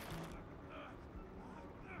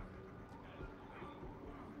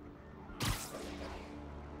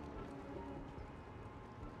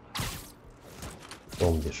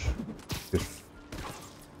 Bir.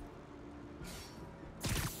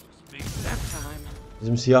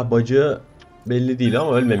 Bizim siyah bacı belli değil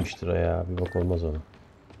ama ölmemiştir o ya. Bir bak olmaz ona.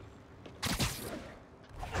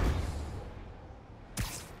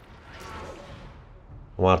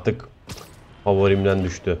 Ama artık favorimden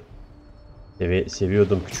düştü.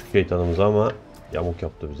 Seviyordum küçük şeytanımızı ama yamuk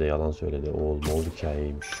yaptı bize, yalan söyledi. Oğul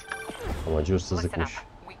hikayeymiş. Amacı hırsızlıkmış.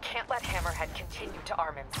 We can't let Hammerhead continue to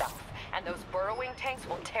arm himself, and those burrowing tanks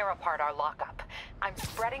will tear apart our lockup. I'm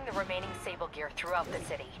spreading the remaining Sable gear throughout the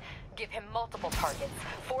city. Give him multiple targets.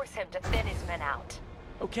 Force him to thin his men out.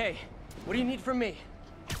 Okay, what do you need from me?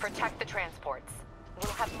 Protect the transports.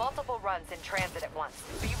 We'll have multiple runs in transit at once.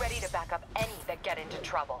 Be ready to back up any that get into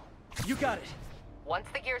trouble. You got it. Once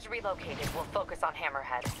the gear's relocated, we'll focus on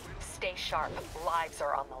Hammerhead. Stay sharp. Lives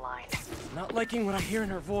are on the line. Not liking what I hear in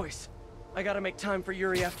her voice. I gotta make time for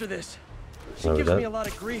Yuri after this. She gives me a lot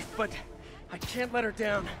of grief, but I can't let her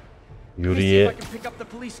down. Yuri'ye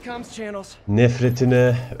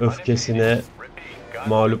nefretine, öfkesine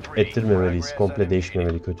mağlup ettirmemeliyiz. Komple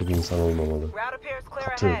değişmemeli. Kötü bir insan olmamalı.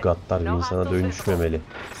 Katı, gaddar bir insana dönüşmemeli.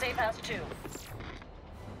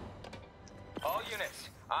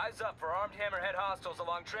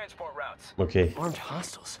 Okay. Armed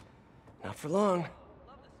hostiles. Not for long.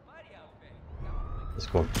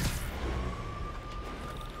 Let's go.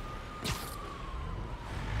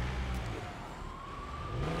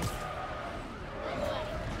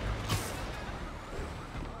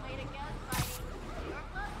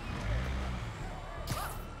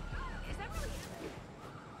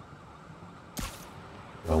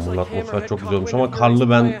 Yağmurlu atmosfer çok güzel olmuş ama karlı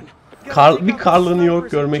ben... bir karlı New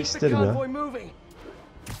York görmek isterim ya.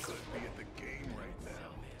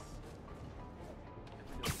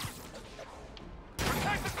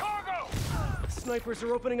 Snipers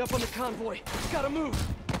are opening up on the convoy. Gotta move.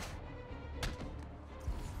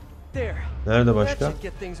 There. Nerede başka?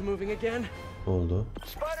 Oldu.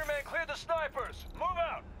 Spider-Man, clear the snipers. Move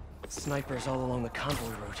out. Snipers all along the convoy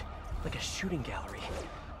route, like a shooting gallery.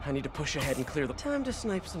 I need to push ahead and clear the... Time to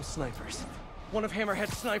snipe some snipers. One of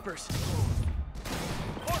Hammerhead's snipers.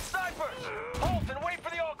 More snipers! Halt and wait for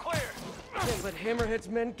the all clear! Can't let Hammerhead's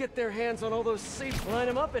men get their hands on all those safe... Line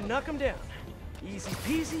them up and knock them down. Easy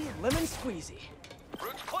peasy, lemon squeezy.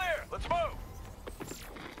 Route's clear! Let's move!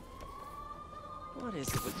 What is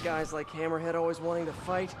it with guys like Hammerhead always wanting to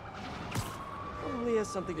fight? Probably has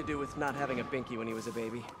something to do with not having a binky when he was a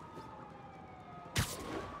baby.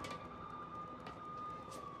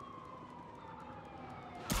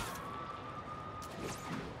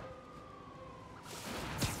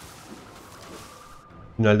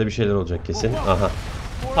 Tünelde bir şeyler olacak kesin. Aha.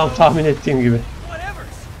 Tam tahmin ettiğim gibi.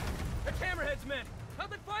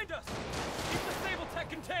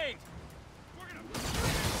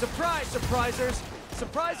 Surprise, surprisers!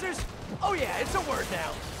 Surprisers? Oh yeah, it's a word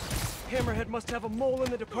now. Hammerhead must have a mole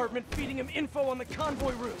in the department feeding him info on the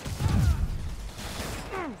convoy route.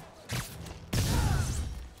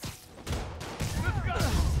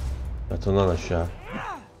 Yat ondan aşağı.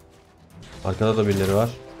 Arkada da birileri var.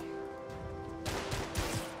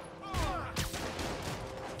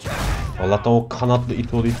 Allah'tan o kanatlı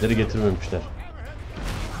it oğlu itleri getirmemişler.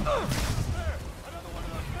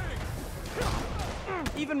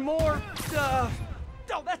 Even more.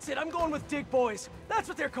 Oh, that's it. I'm going with Dig Boys. That's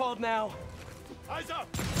what they're called now. Eyes up!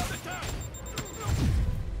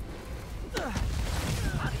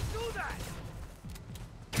 How do you do that?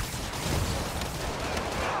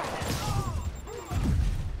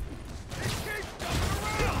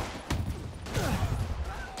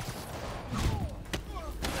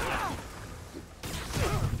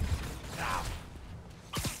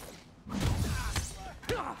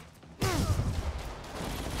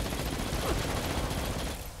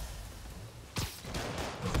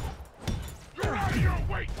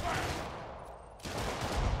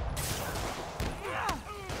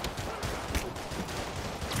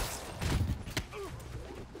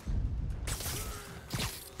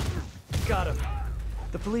 Got him.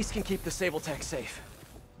 The police can keep the Sable Tech safe.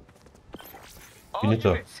 All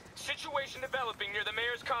units, situation developing near the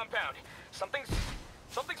mayor's compound. Something's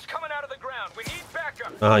coming out of the ground. We need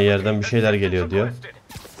backup. Aha, yerden bir şeyler geliyor diyor.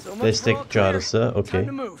 Destek çağrısı. Okey.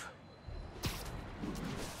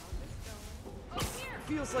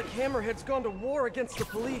 Feels like Hammerhead's gone to war against the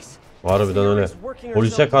police. Harbiden öyle.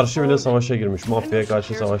 Polise karşı bile savaşa girmiş. Mafyaya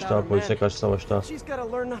karşı savaşta, polise karşı savaşta.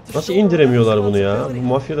 Nasıl indiremiyorlar bunu ya? Bu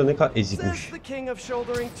mafya da ne kadar ezikmiş. Man,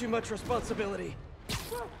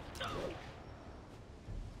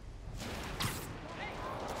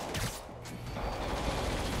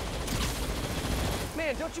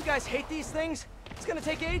 don't you guys hate these things? It's gonna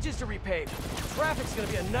take ages to repave. Traffic's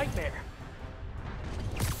gonna be a nightmare.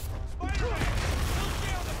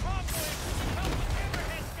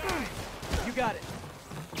 You got it.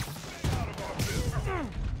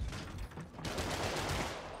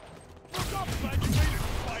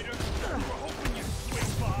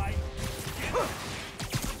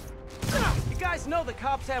 You guys know the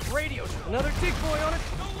cops have radios. Another dig boy on it.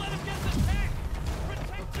 Don't let him get the tank.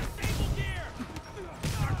 Protect the stable gear.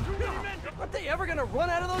 Aren't they ever gonna run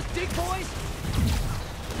out of those dig boys?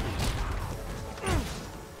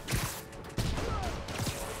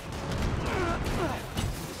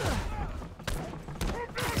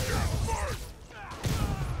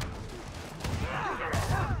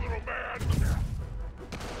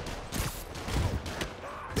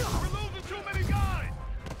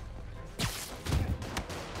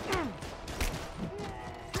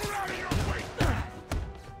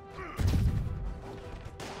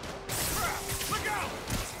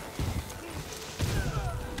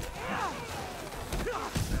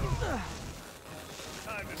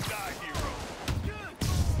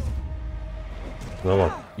 Şuna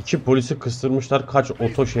bak. 2 polisi kıstırmışlar kaç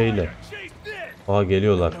oto şeyle. Aa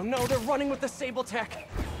geliyorlar.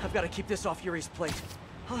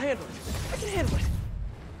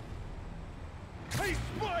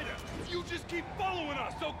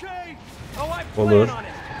 Olur.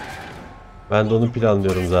 Ben de onu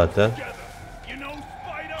planlıyorum zaten.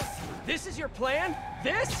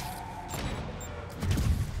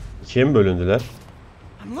 İkiye mi bölündüler?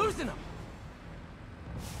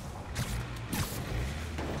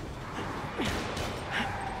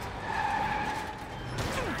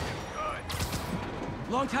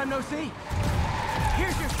 Long time no see.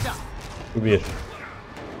 Here's your stuff. Bu bir.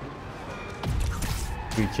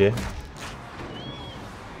 Bu iki.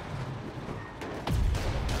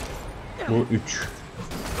 Bu üç.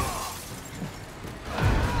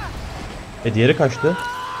 Diğeri kaçtı?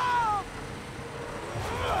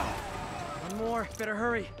 One more. Better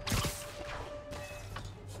hurry.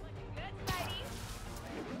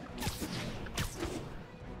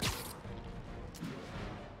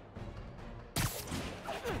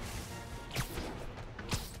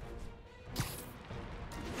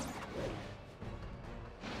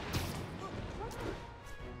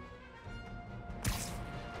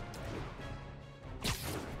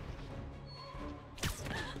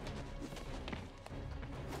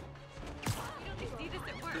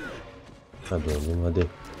 Hadi oğlum hadi.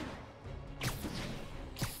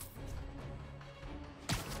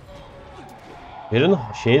 Yerin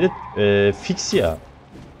şeyde fix ya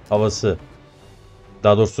havası.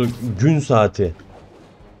 Daha doğrusu gün saati.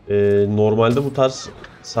 Normalde bu tarz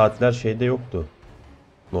saatler şeyde yoktu.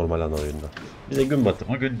 Normal ana oyunda. Bize gün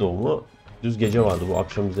batımı, gün doğumu, düz gece vardı. Bu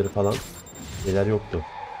akşam üzeri falan şeyler yoktu.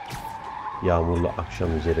 Yağmurlu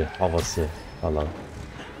akşam üzeri havası falan.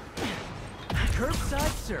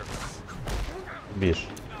 Bir.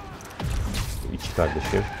 İki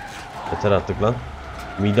kardeşim. Yeter artık lan.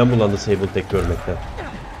 Midem bulandı Sable tek görmekten.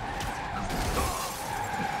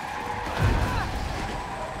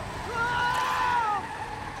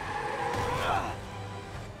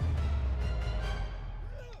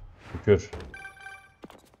 Şükür.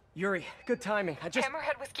 Yuri, good timing. I just...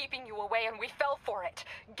 Hammerhead was keeping you away and we fell for it.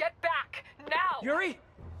 Get back now. Yuri?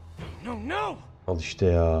 No, no. Al işte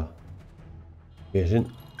ya.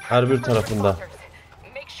 Şehrin her bir tarafında.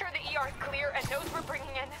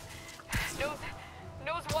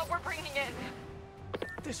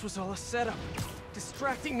 This was all a setup,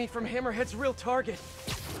 distracting me from Hammerhead's real target.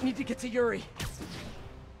 Need to get to Yuri.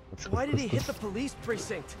 Why did he hit the police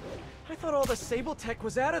precinct? I thought all the Sable tech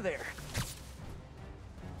was out of there.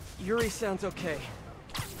 Yuri sounds okay,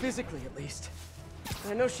 physically at least.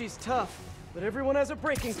 I know she's tough, but everyone has a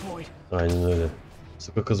breaking point. Aynen öyle.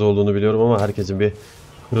 Sıkı kız olduğunu biliyorum ama herkesin bir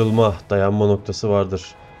kırılma, dayanma noktası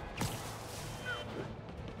vardır.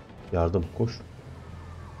 Yardım, koş.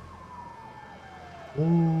 Oo,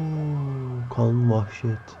 kan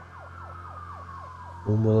vahşet.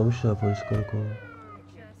 Bombalamışlar polis karakolu.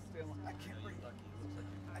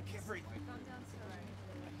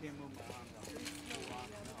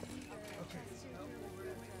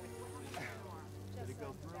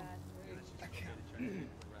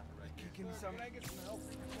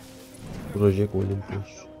 Project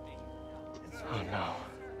Olympus. Oh no.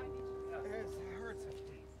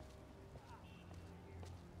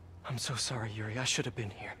 so sorry, Yuri. I should have been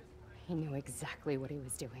here. He knew exactly what he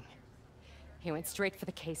was doing. He went straight for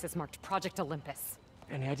the cases marked Project Olympus.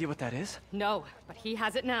 Any idea what that is? No, but he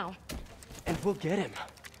has it now. And we'll get him.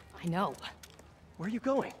 I know. Where are you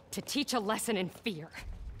going? To teach a lesson in fear.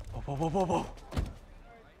 Whoa, whoa, whoa, whoa, whoa.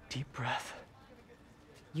 Deep breath.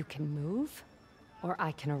 You can move, or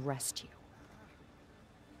I can arrest you.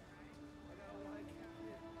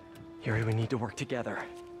 Yuri, we need to work together.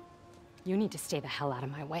 You need to stay the hell out of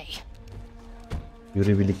my way.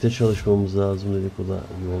 Yuri, birlikte çalışmamız lazım dedik, o da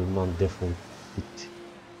yolundan defol git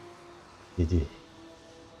dedi.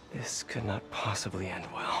 This could not possibly end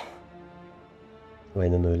well.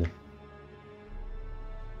 Aynen öyle.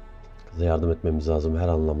 Kıza yardım etmemiz lazım her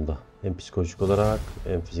anlamda. Hem psikolojik olarak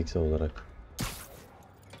hem fiziksel olarak.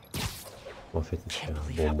 Mahvetmiş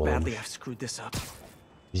ya, bombalamış.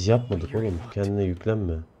 Biz yapmadık oğlum, kendine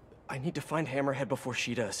yüklenme. I need to find Hammerhead before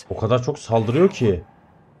she does. O kadar çok saldırıyor ki.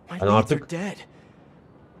 My Yani leads artık are dead.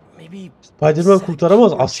 Maybe Spider-Man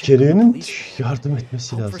kurtaramaz, askerinin yardım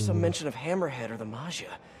etmesi hope for some lazım. mention of Hammerhead or the Majia.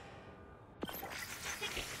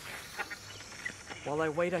 While I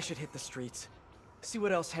wait, I should hit the streets. See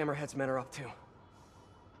what else Hammerhead's men are up to.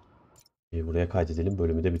 Buraya kaydedelim,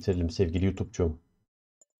 bölümü de bitirelim sevgili YouTube'cum.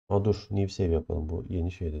 Aa dur, new save yapalım, bu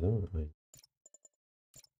yeni şeydi değil mi? Aynen.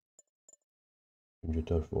 Üçüncü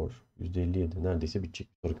Turf War %57, neredeyse bitecek.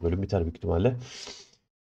 Bir sonraki bölüm biter büyük ihtimalle.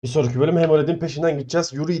 Bir sonraki bölüm Hammerhead'in peşinden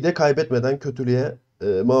gideceğiz. Yuri'yi de kaybetmeden, kötülüğe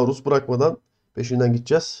maruz bırakmadan peşinden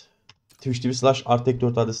gideceğiz. Twitch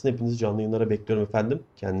TV/Artech4 adresinde hepinizi canlı yayınlara bekliyorum efendim.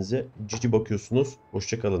 Kendinize cici bakıyorsunuz.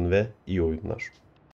 Hoşça kalın ve iyi oyunlar.